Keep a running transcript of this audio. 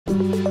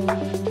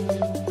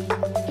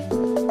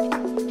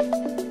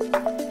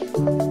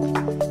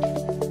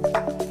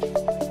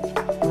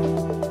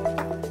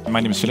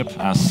my name is Filip.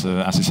 As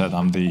you said,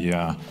 I'm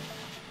the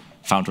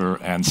founder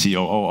and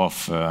COO of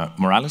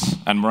Moralis.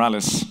 And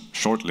Moralis,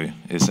 shortly,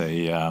 is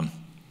a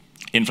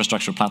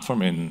infrastructure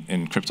platform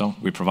in crypto.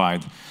 We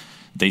provide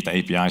data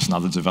APIs and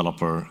other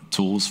developer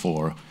tools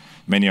for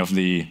many of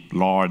the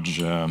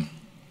large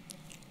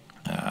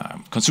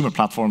consumer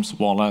platforms,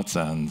 wallets,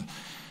 and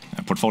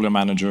portfolio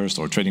managers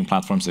or trading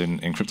platforms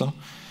in crypto.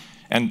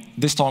 And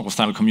this talk was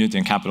titled Community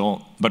and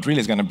Capital, but really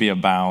it's going to be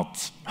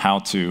about how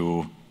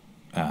to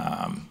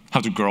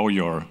grow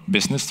your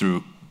business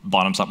through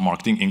bottoms-up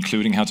marketing,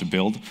 including how to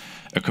build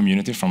a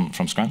community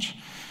from scratch.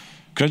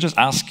 Could I just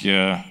ask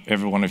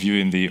every one of you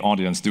in the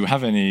audience, do you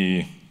have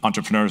any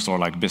entrepreneurs or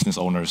like business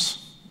owners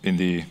in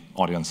the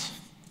audience?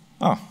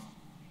 Oh,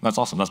 that's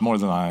awesome. That's more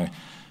than I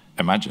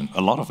imagined.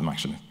 A lot of them,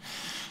 actually.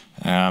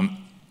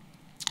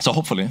 So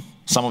hopefully,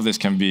 some of this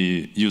can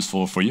be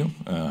useful for you.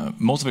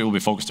 Most of it will be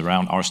focused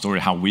around our story,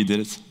 how we did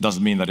it.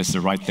 Doesn't mean that it's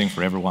the right thing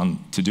for everyone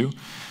to do.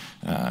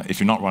 If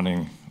you're not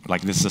running,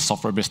 like this is a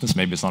software business,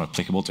 maybe it's not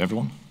applicable to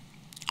everyone.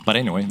 But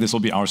anyway, this will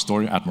be our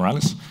story at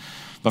Moralis.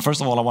 But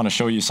first of all, I want to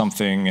show you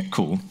something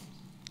cool.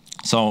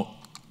 So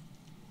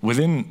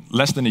within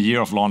less than a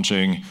year of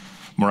launching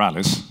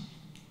Moralis,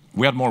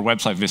 we had more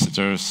website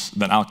visitors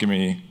than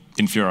Alchemy,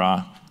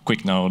 Infura,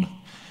 QuickNode,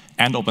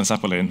 and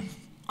OpenZeppelin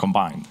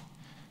combined.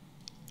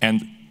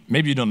 And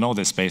maybe you don't know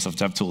this space of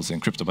dev tools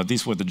in crypto, but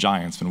these were the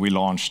giants when we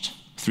launched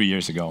 3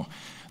 years ago.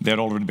 They had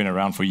already been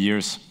around for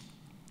years.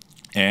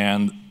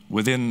 And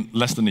within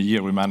less than a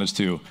year, we managed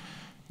to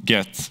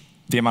get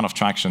the amount of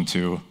traction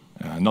to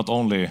not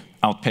only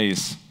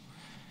outpace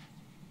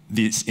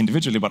these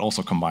individually, but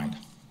also combined.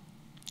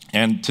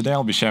 And today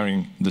I'll be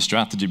sharing the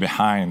strategy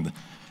behind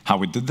how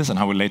we did this and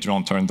how we later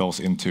on turned those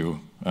into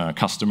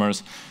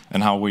customers,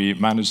 and how we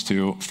managed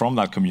to, from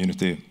that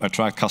community,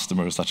 attract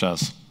customers such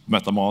as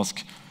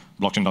MetaMask,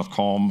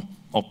 Blockchain.com,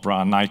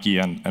 Opera, Nike,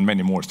 and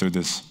many more through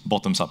this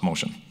bottoms-up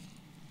motion.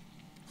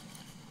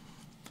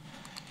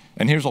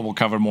 And here's what we'll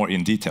cover more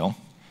in detail.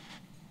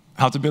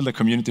 How to build a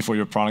community for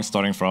your product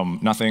starting from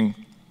nothing,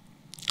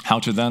 how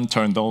to then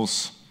turn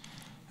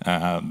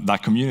that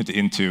community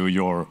into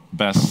your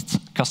best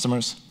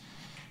customers.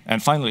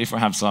 And finally, if I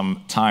have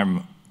some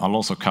time, I'll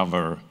also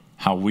cover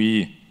how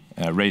we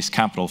raise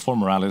capital for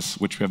Moralis,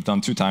 which we have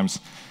done 2 times,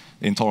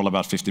 in total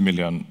about $50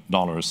 million.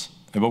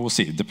 But we'll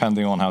see,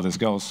 depending on how this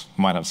goes,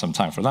 we might have some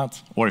time for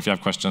that. Or if you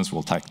have questions,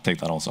 we'll take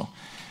that also.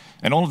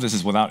 And all of this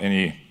is without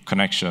any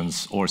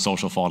connections or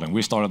social following.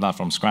 We started that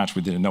from scratch.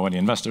 We didn't know any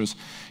investors,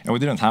 and we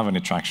didn't have any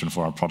traction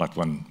for our product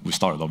when we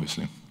started,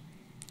 obviously.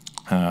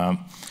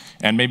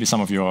 And maybe some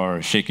of you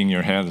are shaking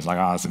your head. It's like,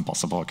 it's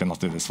impossible. I cannot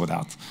do this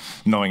without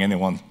knowing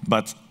anyone.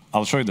 But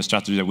I'll show you the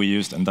strategy that we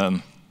used, and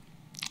then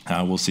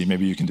we'll see.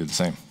 Maybe you can do the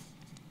same.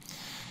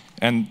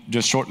 And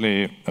just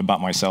shortly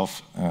about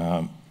myself,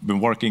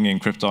 been working in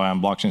crypto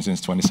and blockchain since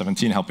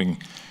 2017,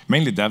 helping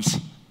mainly devs.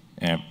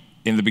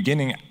 In the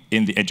beginning,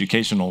 in the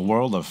educational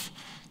world of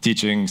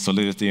teaching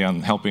Solidity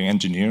and helping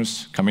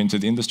engineers come into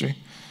the industry.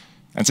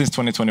 And since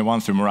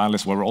 2021, through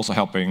Moralis, where we're also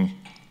helping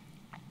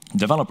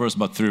developers,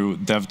 but through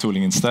dev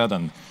tooling instead,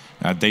 and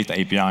data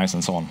APIs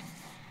and so on.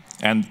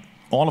 And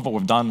all of what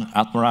we've done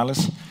at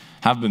Moralis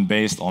have been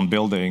based on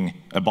building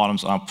a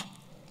bottoms-up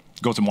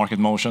go-to-market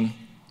motion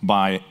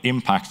by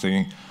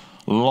impacting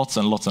lots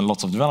and lots and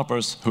lots of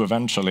developers who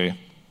eventually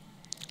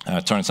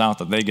turns out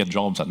that they get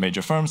jobs at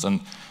major firms, and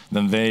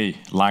then they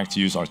like to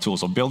use our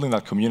tools. So building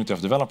that community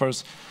of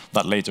developers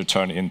that later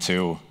turn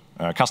into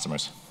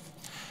customers.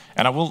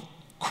 And I will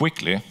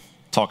quickly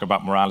talk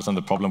about Moralis and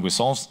the problem we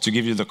solved to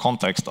give you the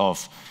context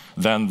of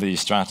then the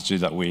strategy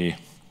that we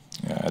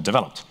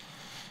developed.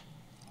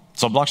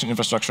 So blockchain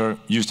infrastructure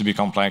used to be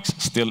complex,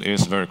 still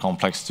is very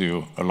complex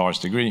to a large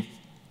degree.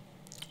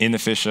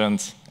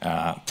 Inefficient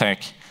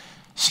tech,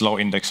 slow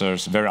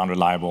indexers, very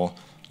unreliable.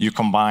 You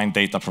combine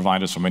data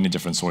providers from many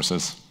different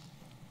sources,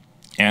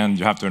 and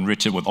you have to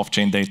enrich it with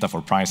off-chain data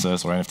for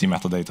prices or NFT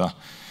metadata.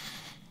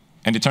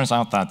 And it turns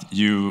out that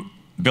you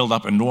build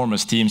up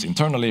enormous teams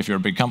internally if you're a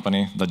big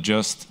company that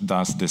just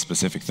does this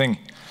specific thing.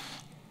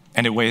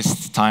 And it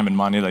wastes time and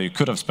money that you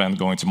could have spent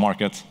going to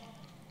market.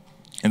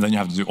 And then you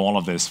have to do all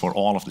of this for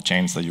all of the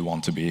chains that you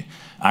want to be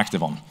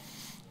active on.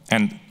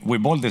 And we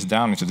boiled this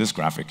down into this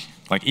graphic.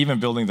 Like even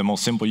building the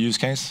most simple use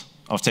case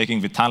of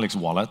taking Vitalik's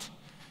wallet,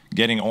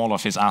 getting all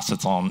of his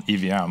assets on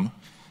EVM,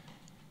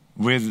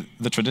 with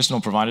the traditional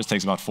providers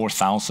takes about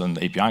 4,000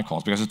 API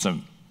calls because it's a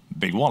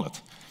big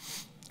wallet.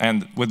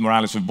 And with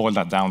Moralis, we've boiled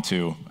that down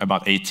to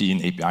about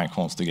 18 API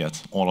calls to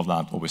get all of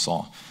that, what we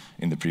saw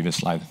in the previous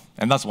slide.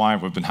 And that's why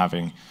we've been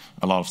having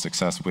a lot of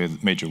success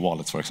with major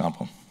wallets, for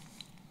example.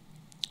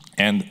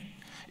 And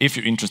if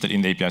you're interested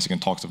in the APIs, you can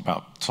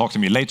talk to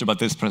me later, but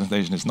this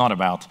presentation is not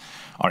about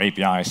our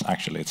APIs,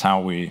 actually. It's how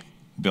we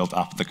built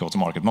up the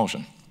go-to-market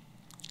motion.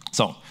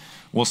 So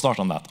we'll start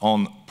on that,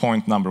 on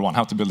point number 1,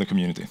 how to build a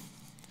community.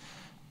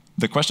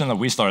 The question that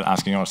we started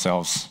asking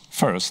ourselves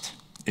first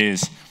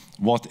is,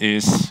 what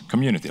is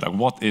community? Like,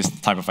 what is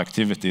the type of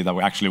activity that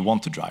we actually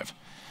want to drive?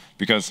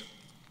 Because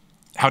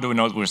how do we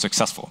know that we're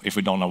successful if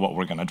we don't know what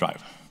we're going to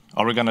drive?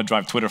 Are we going to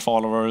drive Twitter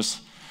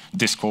followers,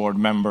 Discord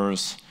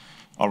members?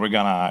 Are we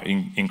going to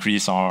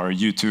increase our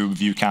YouTube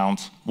view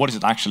count? What is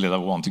it actually that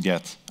we want to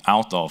get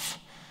out of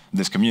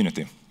this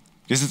community?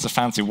 This is a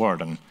fancy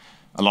word, and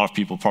a lot of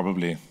people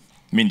probably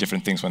mean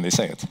different things when they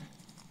say it.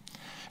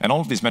 And all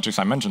of these metrics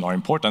I mentioned are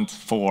important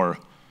for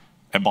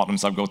a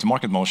bottoms-up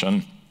go-to-market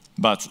motion,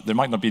 but they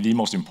might not be the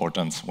most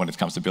important when it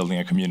comes to building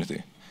a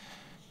community.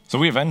 So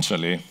we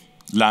eventually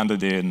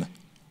landed in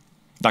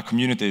that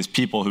community is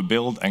people who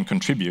build and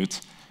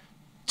contribute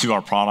to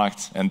our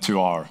product and to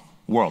our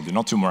world,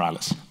 not to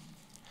Moralis.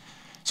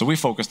 So we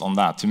focused on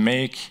that, to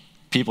make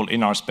people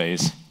in our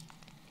space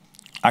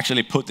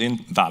actually put in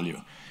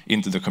value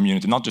into the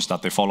community, not just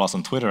that they follow us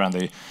on Twitter and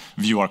they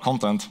view our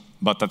content,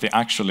 but that they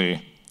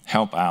actually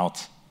help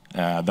out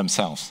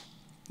themselves.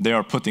 They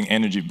are putting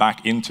energy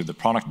back into the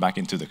product, back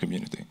into the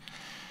community.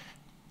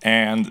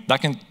 And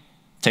that can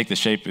take the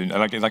shape,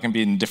 that can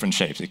be in different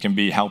shapes. It can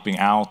be helping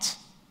out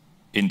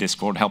in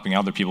Discord, helping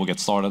other people get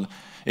started.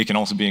 It can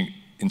also be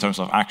in terms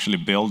of actually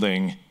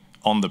building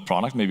on the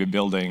product, maybe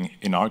building,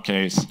 in our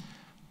case,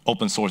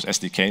 open source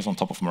SDKs on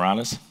top of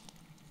Moralis,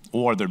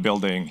 or they're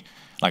building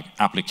like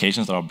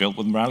applications that are built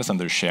with Moralis and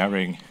they're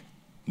sharing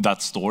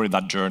that story,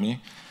 that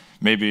journey,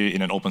 maybe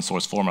in an open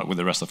source format with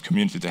the rest of the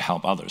community to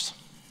help others.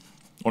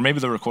 Or maybe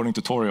they're recording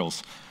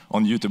tutorials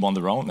on YouTube on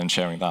their own and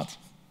sharing that.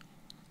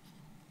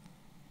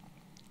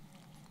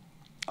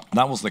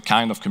 That was the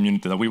kind of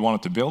community that we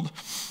wanted to build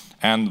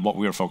and what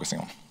we are focusing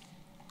on.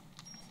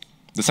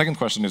 The second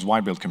question is, why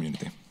build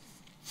community?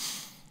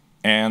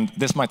 And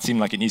this might seem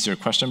like an easier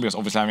question because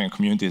obviously having a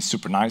community is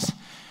super nice.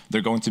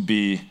 They're going to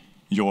be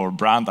your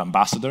brand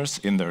ambassadors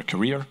in their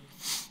career.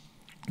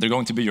 They're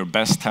going to be your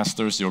best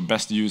testers, your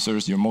best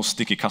users, your most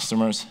sticky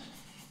customers.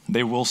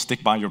 They will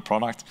stick by your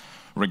product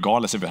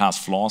regardless if it has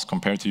flaws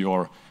compared to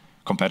your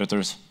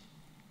competitors.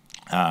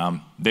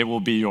 They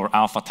will be your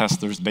alpha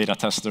testers, beta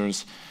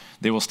testers.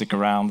 They will stick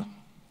around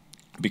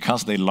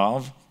because they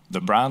love the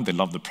brand, they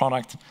love the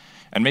product,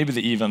 and maybe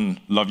they even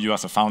love you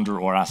as a founder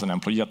or as an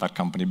employee at that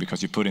company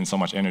because you put in so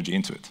much energy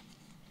into it.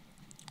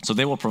 So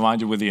they will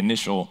provide you with the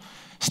initial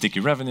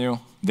sticky revenue.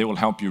 They will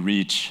help you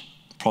reach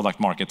product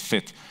market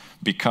fit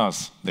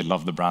because they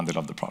love the brand, they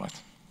love the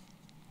product.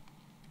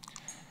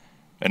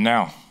 And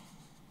now,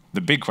 the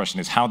big question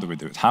is, how do we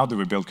do it? How do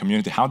we build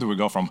community? How do we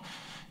go from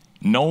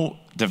no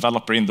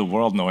developer in the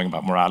world knowing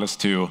about Moralis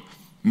to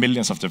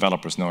millions of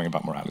developers knowing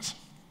about Moralis?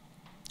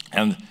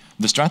 And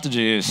the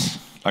strategy is,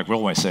 like we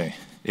always say,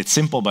 it's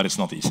simple, but it's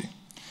not easy.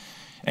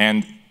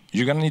 And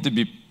you're going to need to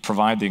be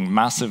providing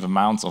massive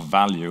amounts of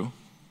value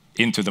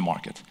into the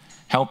market,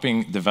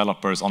 helping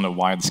developers on a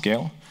wide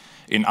scale.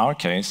 In our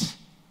case,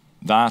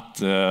 that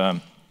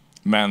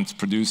meant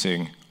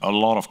producing a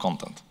lot of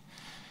content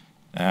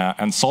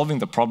and solving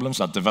the problems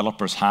that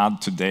developers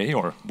had today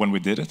or when we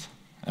did it,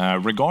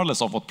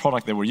 regardless of what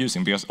product they were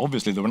using, because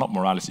obviously they were not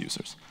Moralis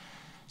users.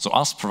 So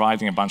us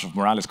providing a bunch of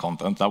Moralis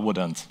content, that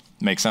wouldn't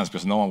make sense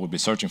because no one would be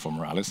searching for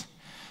Moralis.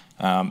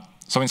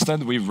 So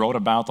instead, we wrote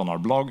about on our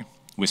blog,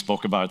 we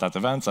spoke about it at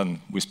events, and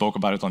we spoke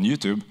about it on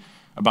YouTube,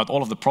 about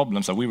all of the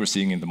problems that we were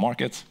seeing in the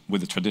market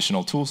with the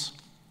traditional tools.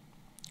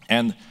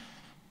 And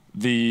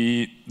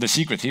the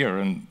secret here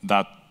and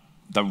that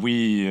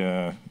we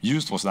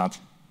used was that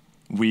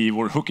we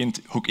were hook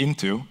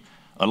into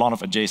a lot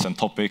of adjacent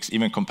topics,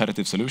 even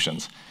competitive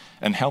solutions,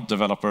 and help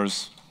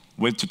developers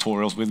with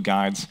tutorials, with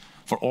guides,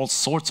 for all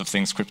sorts of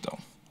things crypto,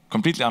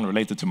 completely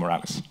unrelated to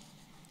Moralis.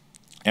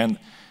 And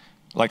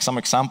like some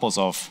examples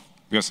of,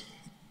 because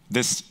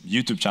this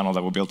YouTube channel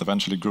that we built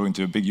eventually grew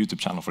into a big YouTube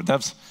channel for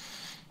devs,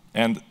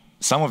 and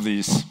some of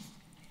these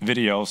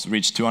videos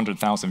reached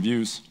 200,000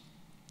 views,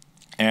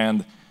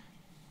 and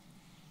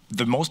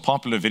the most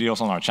popular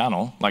videos on our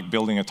channel, like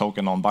building a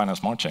token on Binance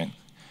Smart Chain,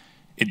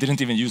 it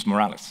didn't even use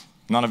Moralis.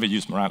 None of it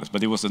used Moralis,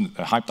 but it was a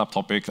hyped-up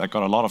topic that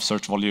got a lot of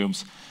search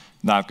volumes,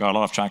 that got a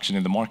lot of traction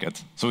in the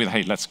market. So we thought,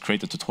 hey, let's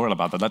create a tutorial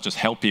about that. Let's just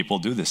help people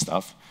do this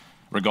stuff,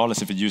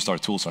 regardless if it used our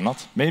tools or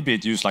not. Maybe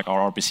it used like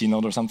our RPC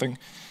node or something,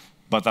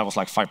 but that was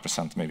like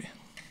 5% maybe.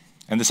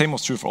 And the same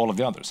was true for all of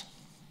the others.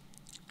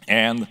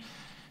 And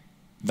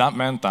that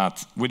meant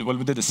that we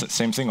did the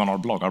same thing on our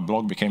blog. Our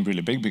blog became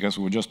really big because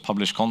we would just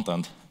publish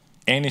content,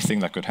 anything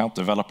that could help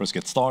developers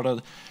get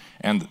started,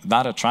 and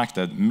that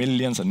attracted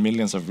millions and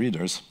millions of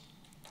readers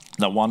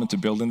that wanted to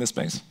build in this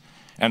space.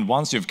 And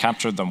once you've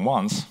captured them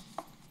once,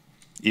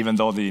 even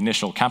though the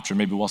initial capture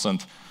maybe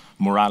wasn't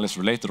Moralis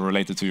related or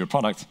related to your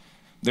product,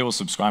 they will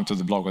subscribe to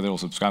the blog, or they will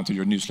subscribe to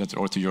your newsletter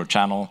or to your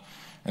channel,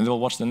 and they will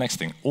watch the next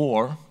thing.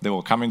 Or they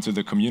will come into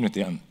the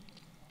community, and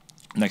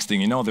next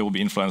thing you know, they will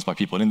be influenced by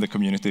people in the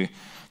community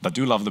that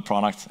do love the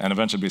product and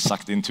eventually be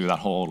sucked into that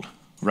whole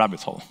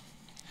rabbit hole.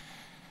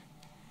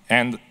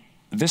 And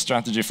this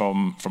strategy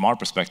from our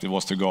perspective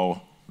was to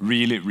go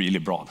really, really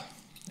broad.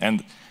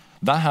 And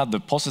that had the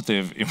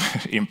positive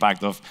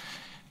impact of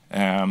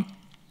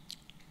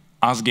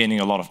us gaining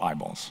a lot of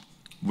eyeballs.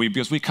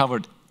 Because we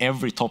covered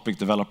every topic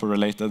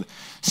developer-related.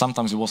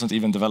 Sometimes it wasn't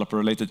even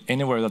developer-related.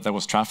 Anywhere that there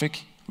was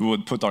traffic, we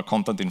would put our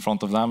content in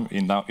front of them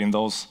in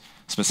those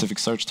specific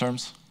search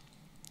terms.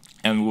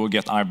 and we will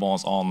get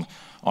eyeballs on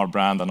our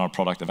brand and our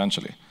product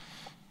eventually.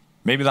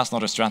 Maybe that's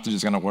not a strategy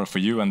that's going to work for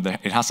you, and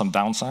it has some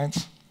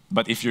downsides.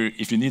 But if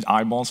you need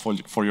eyeballs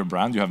for your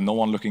brand, you have no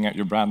one looking at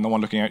your brand, no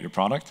one looking at your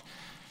product,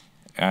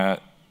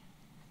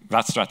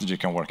 that strategy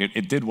can work.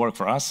 It did work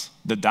for us.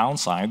 The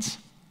downsides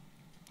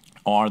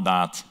are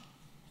that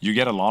you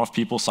get a lot of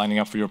people signing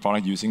up for your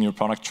product, using your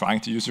product, trying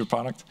to use your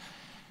product,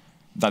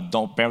 that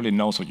barely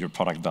knows what your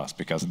product does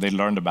because they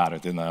learned about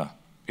it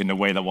in a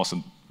way that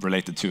wasn't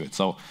related to it.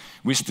 So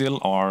we still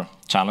are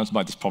challenged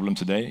by this problem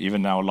today.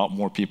 Even now, a lot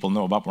more people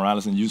know about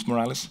Moralis and use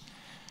Moralis.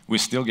 We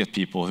still get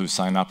people who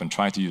sign up and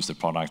try to use the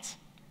product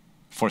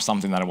for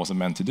something that it wasn't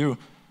meant to do,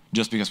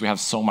 just because we have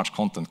so much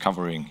content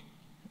covering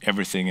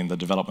everything in the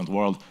development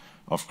world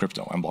of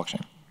crypto and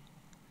blockchain.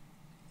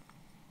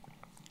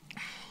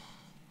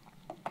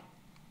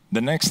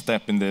 The next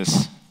step in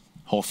this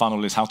whole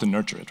funnel is how to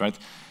nurture it, right?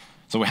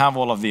 So we have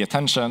all of the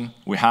attention,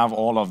 we have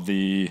all of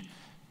the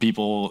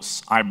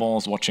people's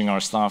eyeballs watching our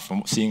stuff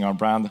and seeing our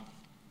brand,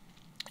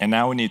 and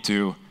now we need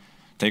to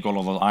take all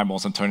of those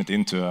eyeballs and turn it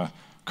into a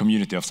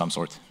community of some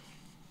sort.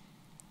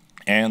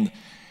 And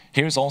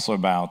here's also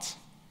about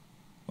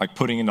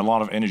putting in a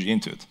lot of energy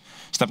into it.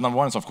 Step number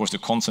one is, of course, to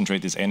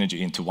concentrate this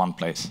energy into one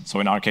place. So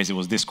in our case, it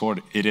was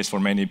Discord. It is for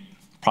many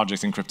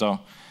projects in crypto.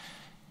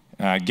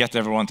 Get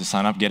everyone to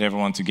sign up, get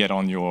everyone to get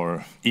on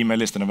your email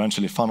list, and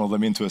eventually funnel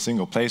them into a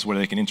single place where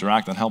they can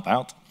interact and help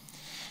out.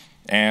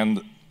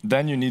 And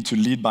then you need to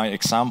lead by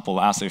example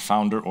as a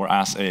founder or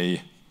as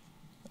a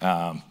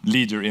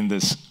leader in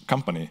this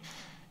company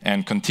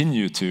and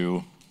continue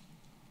to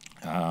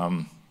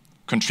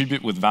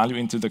contribute with value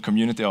into the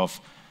community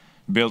of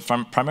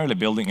primarily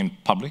building in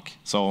public.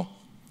 So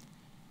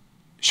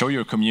show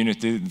your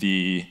community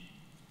the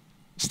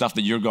stuff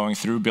that you're going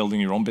through,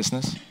 building your own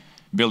business,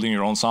 building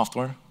your own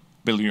software,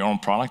 building your own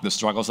product, the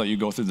struggles that you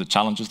go through, the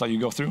challenges that you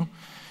go through,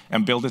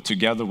 and build it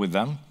together with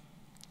them.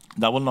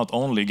 That will not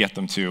only get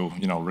them to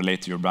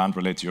relate to your brand,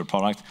 relate to your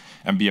product,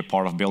 and be a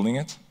part of building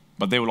it,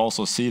 but they will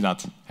also see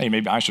that, hey,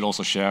 maybe I should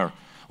also share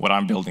what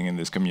I'm building in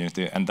this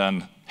community and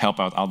then help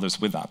out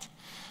others with that.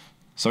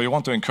 So you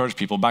want to encourage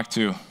people back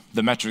to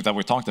the metric that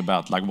we talked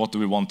about, like what do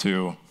we want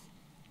to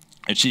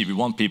achieve? We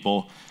want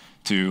people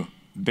to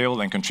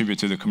build and contribute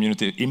to the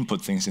community,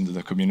 input things into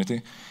the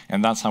community,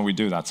 and that's how we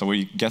do that. So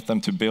we get them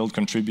to build,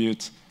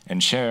 contribute,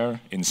 and share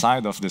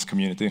inside of this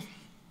community.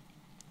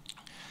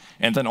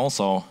 And then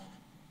also,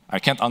 I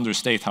can't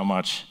understate how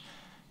much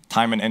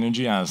time and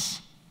energy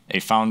as a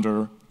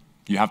founder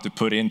you have to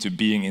put into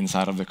being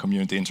inside of the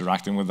community,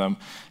 interacting with them,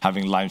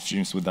 having live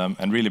streams with them,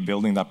 and really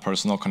building that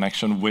personal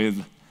connection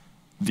with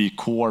the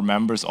core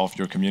members of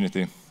your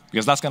community,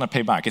 because that's going to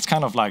pay back. It's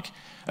kind of like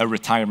a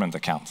retirement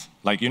account.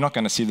 Like, you're not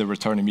going to see the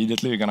return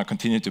immediately. You're going to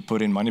continue to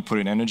put in money, put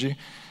in energy,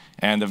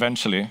 and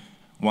eventually,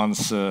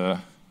 once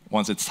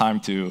it's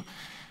time to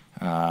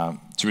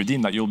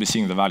redeem that, you'll be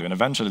seeing the value. And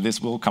eventually, this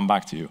will come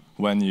back to you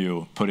when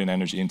you put in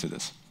energy into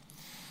this.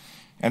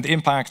 And the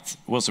impact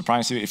will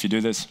surprise you if you do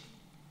this.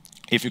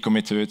 If you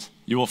commit to it,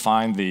 you will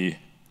find the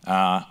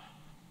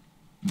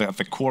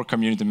core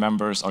community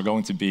members are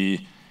going to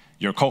be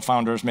your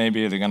co-founders,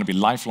 maybe. They're going to be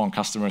lifelong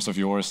customers of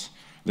yours.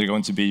 They're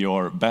going to be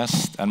your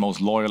best and most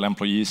loyal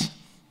employees.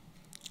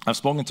 I've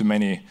spoken to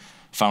many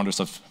founders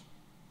of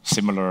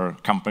similar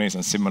companies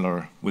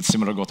and with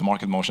similar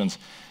go-to-market motions,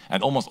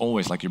 and almost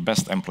always, like, your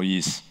best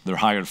employees, they're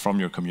hired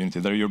from your community.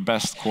 They're your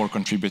best core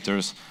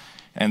contributors,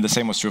 and the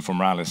same was true for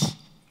Moralis.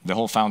 The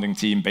whole founding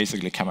team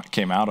basically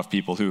came out of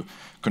people who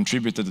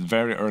contributed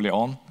very early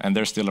on, and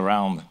they're still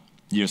around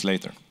years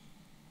later.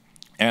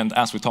 And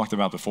as we talked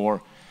about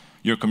before,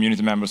 your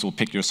community members will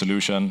pick your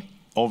solution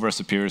over a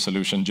superior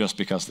solution just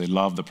because they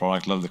love the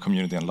product, love the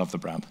community, and love the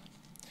brand.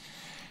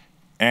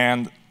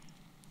 And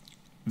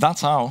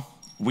that's how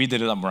we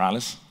did it at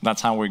Moralis.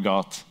 That's how we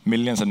got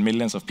millions and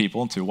millions of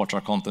people to watch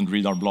our content,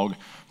 read our blog,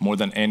 more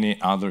than any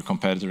other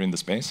competitor in the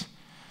space.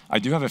 I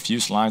do have a few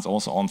slides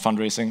also on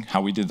fundraising,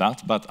 how we did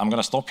that, but I'm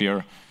going to stop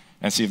here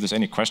and see if there's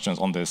any questions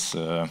on this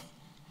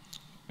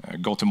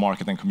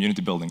go-to-market and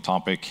community building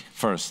topic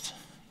first.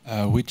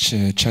 Which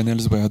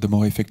channels were the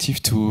more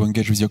effective to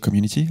engage with your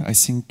community? I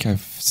think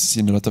I've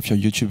seen a lot of your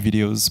YouTube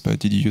videos, but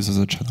did you use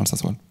other channels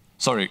as well?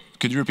 Sorry,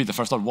 could you repeat the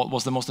first one? What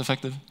was the most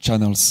effective?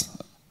 Channels.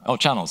 Oh,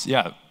 channels,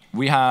 yeah.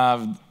 We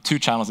have 2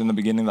 channels in the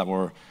beginning that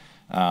were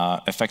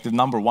effective.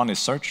 Number one is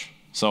search,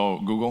 so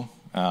Google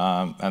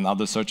and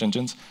other search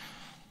engines.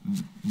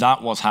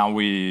 That was how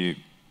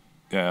we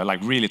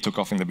really took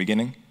off in the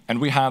beginning. And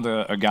we had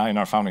a guy in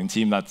our founding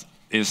team that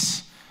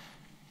is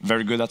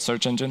very good at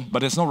search engine,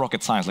 but it's no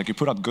rocket science. Like, you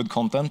put out good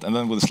content, and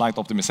then with slight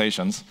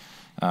optimizations,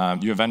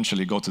 you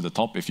eventually go to the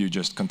top if you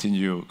just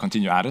continue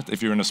at it,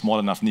 if you're in a small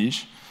enough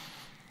niche,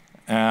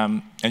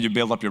 and you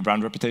build up your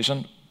brand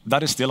reputation.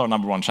 That is still our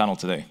number 1 channel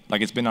today.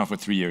 Like, it's been out for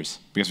 3 years,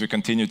 because we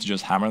continue to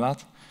just hammer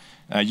that.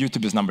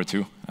 YouTube is number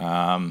 2.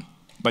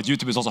 But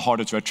YouTube is also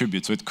harder to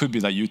attribute, so it could be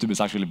that YouTube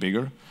is actually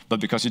bigger, but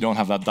because you don't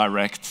have that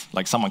direct,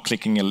 like someone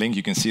clicking a link,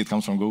 you can see it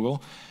comes from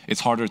Google, it's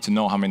harder to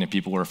know how many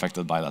people were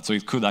affected by that. So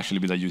it could actually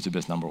be that YouTube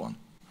is number 1.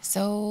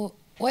 So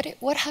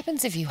What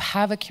happens if you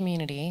have a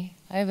community?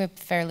 I have a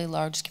fairly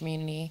large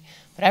community,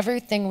 but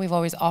everything we've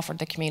always offered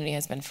the community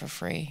has been for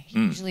free,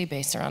 usually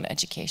based around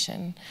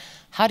education.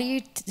 How do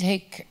you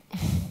take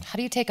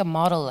a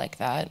model like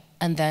that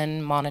and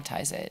then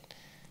monetize it?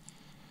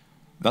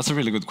 That's a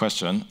really good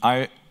question.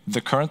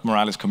 The current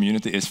Moralis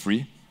community is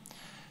free.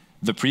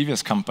 The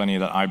previous company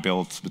that I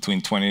built between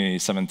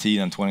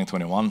 2017 and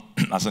 2021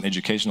 as an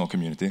educational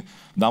community,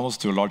 that was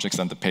to a large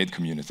extent a paid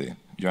community.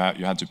 You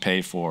had to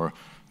pay for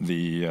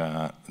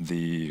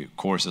the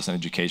courses and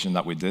education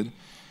that we did.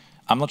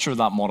 I'm not sure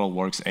that model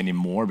works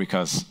anymore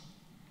because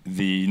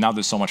now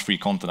there's so much free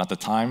content. At the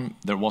time,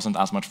 there wasn't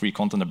as much free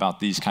content about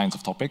these kinds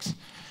of topics.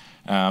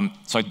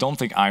 So I don't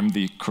think I'm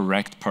the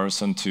correct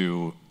person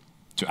to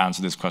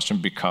answer this question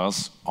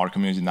because our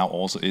community now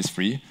also is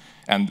free.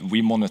 And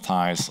we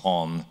monetize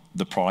on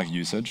the product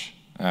usage,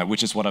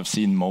 which is what I've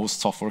seen most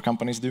software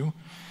companies do.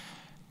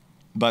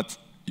 But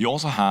you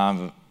also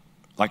have,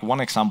 like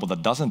one example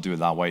that doesn't do it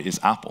that way is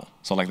Apple.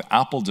 So like the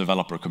Apple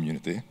developer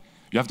community,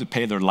 you have to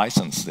pay their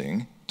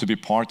licensing to be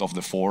part of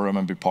the forum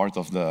and be part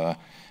of the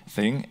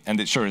thing. And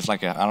it's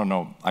like, I don't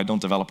know, I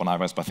don't develop on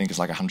iOS, but I think it's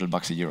like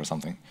 $100 a year or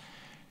something.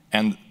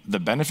 And the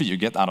benefit you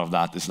get out of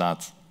that is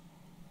that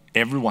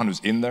everyone who's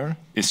in there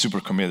is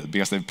super committed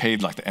because they've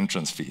paid like the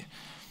entrance fee.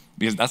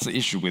 Because that's the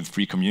issue with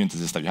free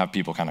communities is that you have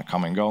people kind of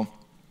come and go.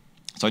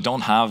 So I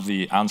don't have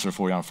the answer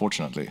for you,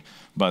 unfortunately.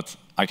 But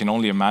I can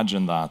only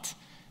imagine that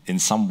in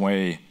some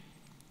way,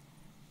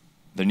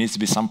 there needs to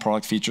be some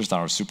product features that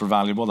are super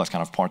valuable, that's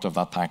kind of part of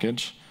that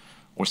package,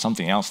 or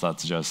something else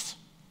that's just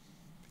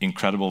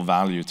incredible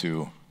value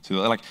to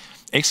like,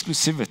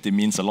 exclusivity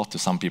means a lot to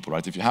some people,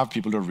 right? If you have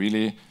people who are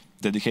really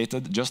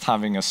dedicated, just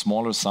having a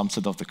smaller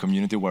subset of the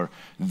community where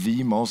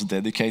the most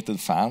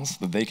dedicated fans,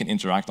 that they can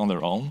interact on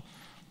their own,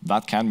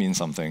 that can mean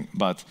something.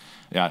 But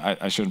yeah,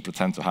 I shouldn't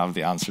pretend to have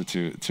the answer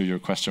to your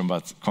question,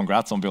 but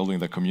congrats on building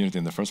the community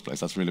in the first place.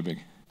 That's really big.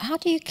 How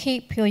do you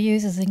keep your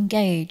users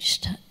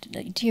engaged?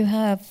 Do you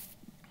have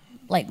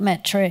like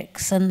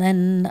metrics and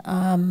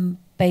then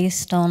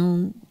based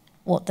on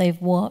what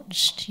they've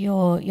watched,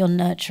 you're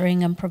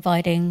nurturing and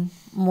providing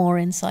more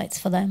insights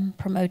for them,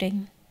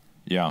 promoting?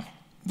 Yeah,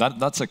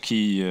 that's a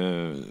key,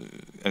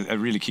 a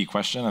really key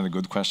question and a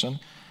good question.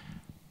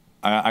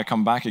 I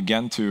come back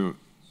again to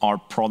our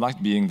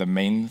product being the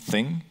main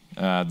thing,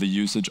 the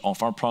usage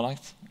of our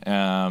product.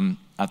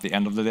 At the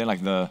end of the day,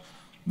 like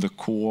the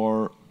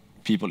core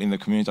people in the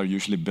community are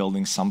usually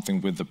building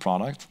something with the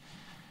product.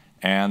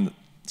 And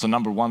so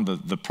number one,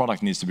 the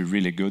product needs to be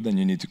really good, and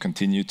you need to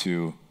continue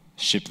to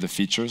ship the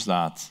features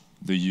that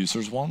the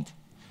users want.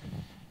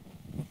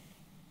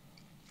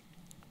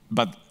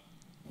 But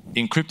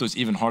in crypto, it's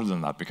even harder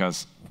than that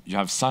because you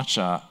have such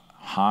a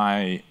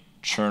high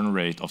churn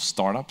rate of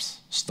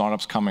startups.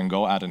 Startups come and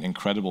go at an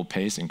incredible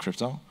pace in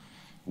crypto,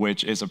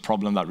 which is a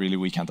problem that really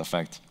we can't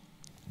affect.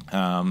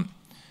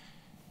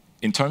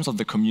 In terms of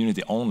the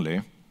community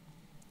only,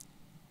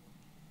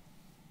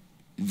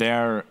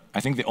 I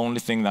think the only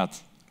thing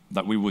that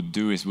we would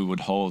do is we would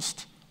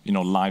host,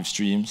 live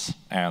streams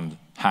and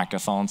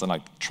hackathons and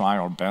like try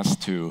our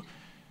best to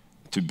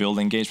build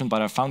engagement.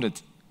 But I found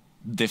it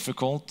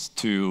difficult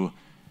to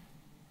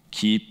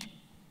keep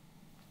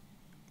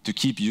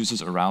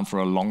users around for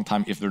a long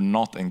time if they're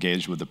not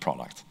engaged with the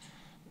product.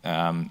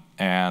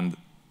 And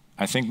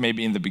I think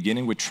maybe in the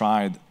beginning we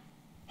tried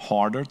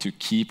harder to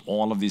keep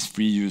all of these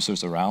free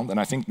users around,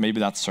 and I think maybe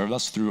that served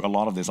us through a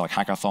lot of this like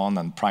hackathon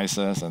and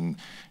prizes and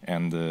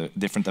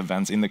different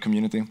events in the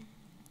community.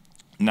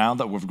 Now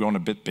that we've grown a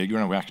bit bigger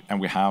and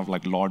we have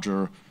like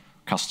larger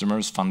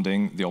customers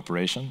funding the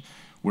operation,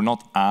 we're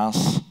not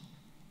as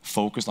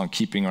focused on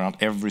keeping around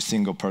every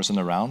single person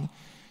around.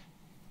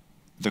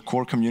 The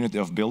core community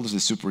of builders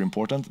is super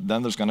important.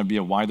 Then there's going to be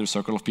a wider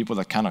circle of people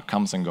that kind of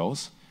comes and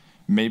goes.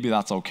 Maybe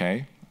that's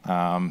okay.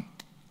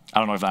 I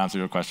don't know if that answered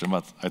your question,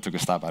 but I took a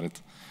stab at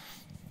it.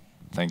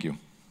 Thank you.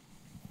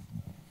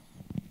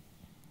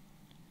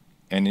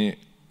 Any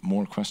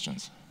more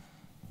questions?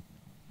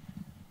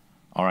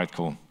 All right,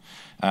 cool.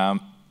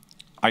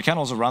 I can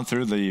also run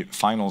through the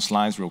final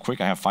slides real quick.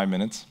 I have 5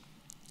 minutes.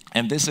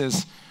 And this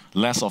is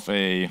less of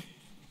a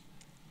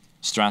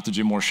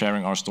strategy, more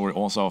sharing our story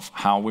also of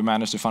how we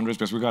managed to fundraise,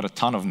 because we got a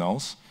ton of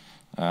no's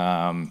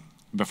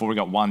before we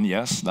got one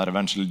yes that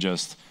eventually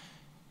just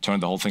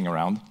turned the whole thing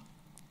around.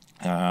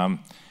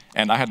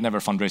 And I had never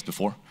fundraised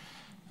before.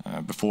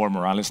 Before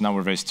Moralis, now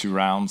we've raised 2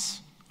 rounds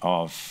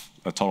of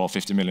a total of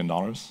 $50 million,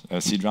 a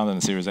seed round and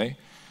a Series A.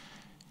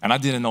 And I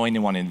didn't know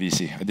anyone in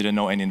VC. I didn't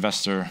know any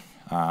investor.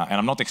 And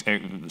I'm not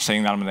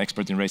saying that I'm an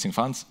expert in raising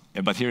funds,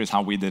 but here is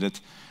how we did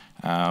it.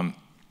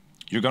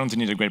 You're going to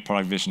need a great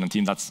product vision and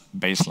team. That's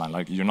baseline.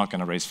 Like, you're not going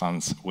to raise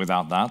funds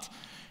without that.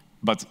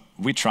 But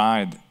we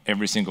tried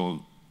every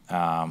single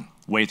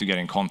way to get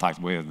in contact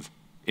with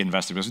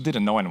investors because we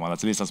didn't know anyone.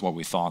 At least that's what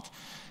we thought.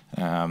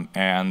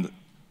 And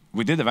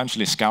we did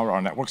eventually scour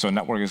our network. So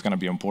network is going to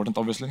be important,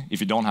 obviously. If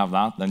you don't have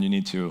that, then you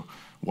need to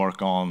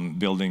work on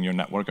building your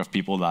network of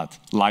people that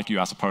like you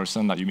as a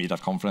person, that you meet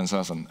at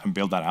conferences, and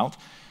build that out.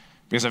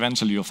 Because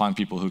eventually you'll find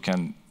people who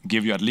can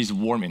give you at least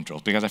warm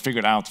intros. Because I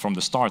figured out from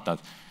the start that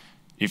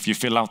if you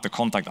fill out the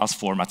contact us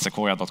form at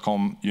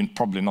sequoia.com, you're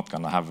probably not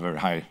going to have a very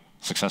high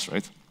success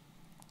rate.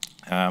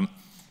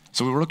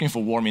 So we were looking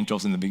for warm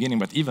intros in the beginning,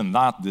 but even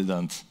that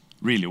didn't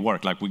really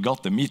work. Like, we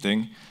got the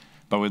meeting,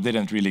 but we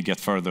didn't really get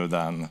further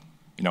than,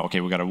 okay,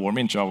 we got a warm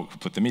intro, we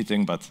put the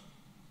meeting, but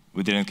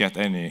we didn't get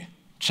any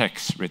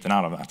checks written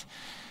out of that.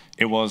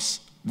 It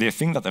was the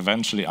thing that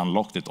eventually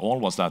unlocked it all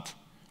was that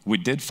we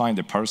did find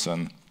a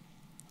person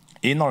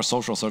in our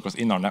social circles,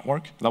 in our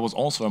network, that was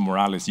also a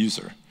Moralis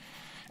user.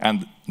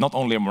 And not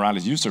only a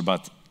Moralis user,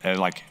 but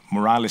like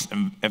Moralis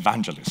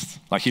evangelist.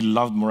 Like, he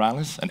loved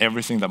Moralis and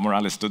everything that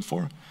Moralis stood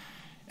for.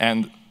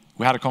 And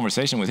we had a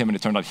conversation with him, and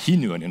it turned out he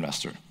knew an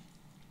investor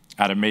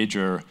at a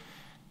major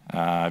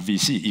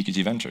VC,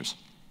 EQT Ventures.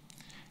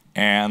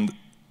 And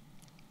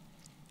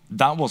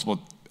that was what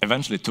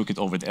eventually took it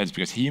over the edge,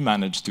 because he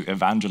managed to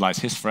evangelize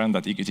his friend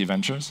at EQT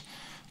Ventures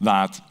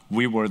that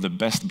we were the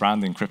best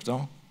brand in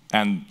crypto.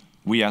 And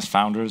we as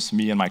founders,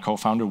 me and my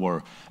co-founder,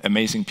 were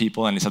amazing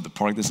people, and he said the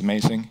product is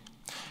amazing.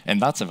 And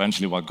that's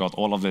eventually what got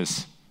all of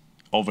this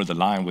over the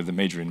line with the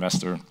major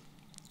investor.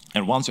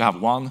 And once you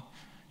have one,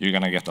 you're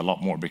going to get a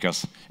lot more,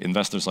 because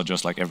investors are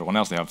just like everyone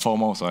else. They have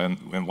FOMO, so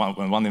when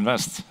one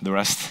invests, the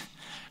rest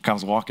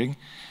comes walking.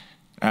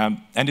 And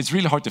it's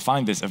really hard to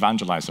find this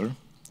evangelizer,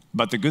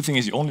 but the good thing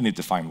is you only need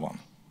to find one.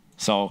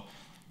 So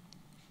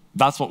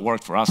that's what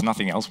worked for us.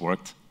 Nothing else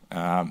worked.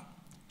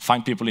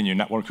 Find people in your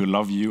network who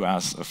love you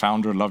as a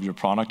founder, love your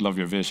product, love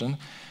your vision,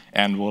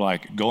 and will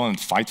like go and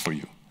fight for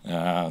you.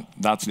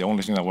 That's the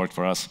only thing that worked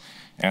for us,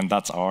 and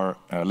that's our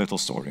little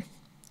story.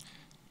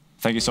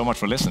 Thank you so much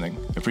for listening.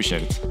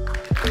 Appreciate it.